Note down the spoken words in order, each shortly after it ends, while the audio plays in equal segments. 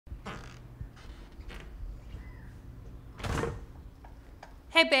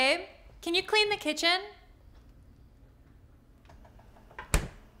Hey babe, can you clean the kitchen?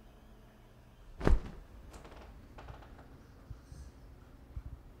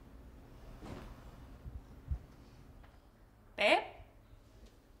 Babe?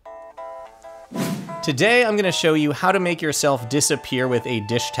 Today I'm going to show you how to make yourself disappear with a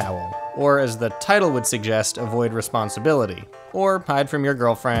dish towel, or as the title would suggest, avoid responsibility, or hide from your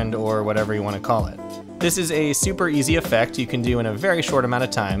girlfriend, or whatever you want to call it. This is a super easy effect you can do in a very short amount of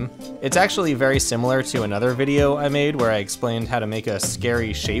time. It's actually very similar to another video I made where I explained how to make a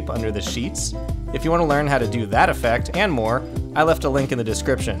scary shape under the sheets. If you want to learn how to do that effect and more, I left a link in the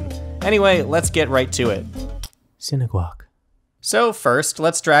description. Anyway, let's get right to it. Synagogue. So first,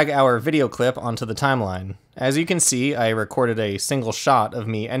 let's drag our video clip onto the timeline. As you can see, I recorded a single shot of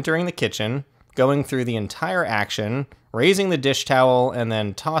me entering the kitchen, going through the entire action, raising the dish towel, and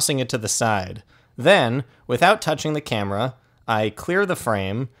then tossing it to the side. Then, without touching the camera, I clear the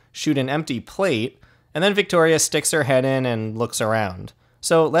frame, shoot an empty plate, and then Victoria sticks her head in and looks around.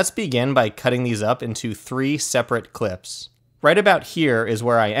 So let's begin by cutting these up into 3 separate clips. Right about here is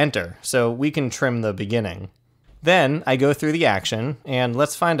where I enter, so we can trim the beginning. Then I go through the action, and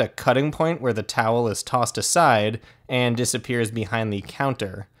let's find a cutting point where the towel is tossed aside and disappears behind the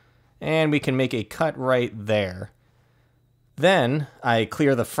counter. And we can make a cut right there. Then I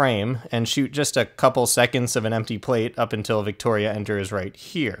clear the frame and shoot just a couple seconds of an empty plate up until Victoria enters right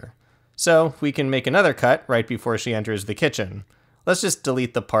here. So we can make another cut right before she enters the kitchen. Let's just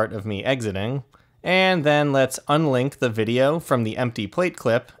delete the part of me exiting. And then let's unlink the video from the empty plate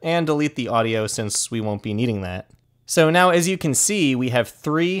clip and delete the audio since we won't be needing that. So now as you can see, we have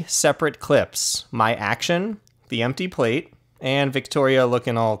 3 separate clips: my action, the empty plate, and Victoria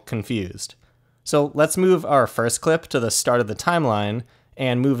looking all confused. So let's move our first clip to the start of the timeline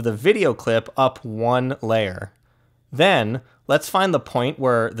and move the video clip up 1 layer. Then let's find the point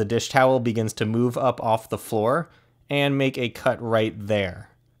where the dish towel begins to move up off the floor and make a cut right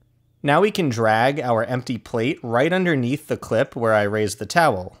there. Now we can drag our empty plate right underneath the clip where I raised the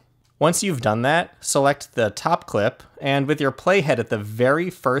towel. Once you've done that, select the top clip, and with your playhead at the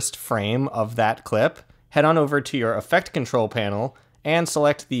very first frame of that clip, head on over to your effect control panel and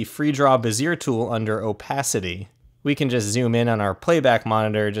select the Free Draw Bezier tool under Opacity. We can just zoom in on our playback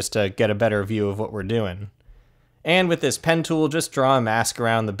monitor just to get a better view of what we're doing. And with this pen tool, just draw a mask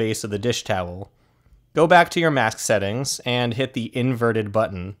around the base of the dish towel. Go back to your mask settings and hit the inverted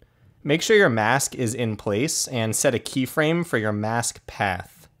button. Make sure your mask is in place and set a keyframe for your mask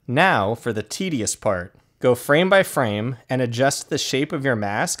path. Now for the tedious part. Go frame by frame and adjust the shape of your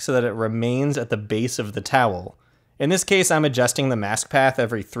mask so that it remains at the base of the towel. In this case, I'm adjusting the mask path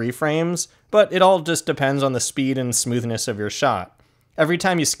every 3 frames, but it all just depends on the speed and smoothness of your shot. Every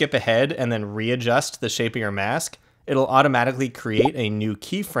time you skip ahead and then readjust the shape of your mask, it'll automatically create a new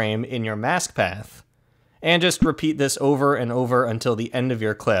keyframe in your mask path. And just repeat this over and over until the end of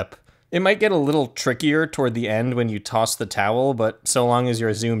your clip. It might get a little trickier toward the end when you toss the towel, but so long as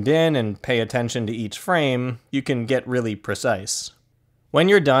you're zoomed in and pay attention to each frame, you can get really precise. When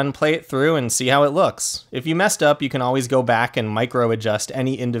you're done, play it through and see how it looks. If you messed up, you can always go back and micro-adjust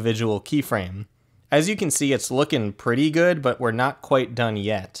any individual keyframe. As you can see, it's looking pretty good, but we're not quite done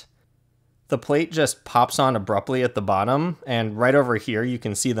yet. The plate just pops on abruptly at the bottom, and right over here you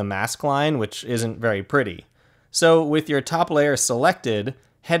can see the mask line, which isn't very pretty. So with your top layer selected,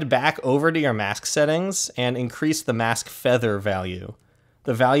 head back over to your mask settings and increase the mask feather value.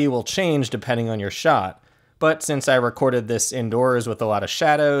 The value will change depending on your shot, but since I recorded this indoors with a lot of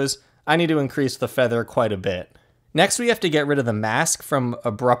shadows, I need to increase the feather quite a bit. Next, we have to get rid of the mask from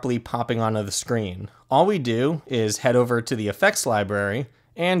abruptly popping onto the screen. All we do is head over to the effects library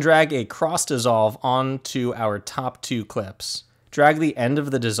and drag a cross dissolve onto our top 2 clips. Drag the end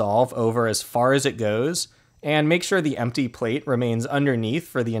of the dissolve over as far as it goes, and make sure the empty plate remains underneath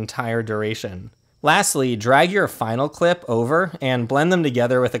for the entire duration. Lastly, drag your final clip over and blend them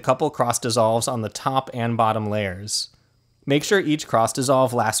together with a couple cross dissolves on the top and bottom layers. Make sure each cross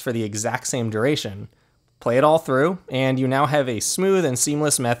dissolve lasts for the exact same duration. Play it all through, and you now have a smooth and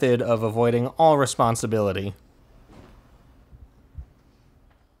seamless method of avoiding all responsibility.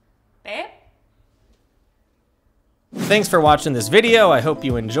 Babe? Thanks for watching this video. I hope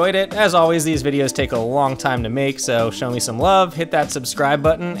you enjoyed it. As always, these videos take a long time to make, so show me some love, hit that subscribe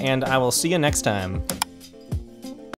button, and I will see you next time.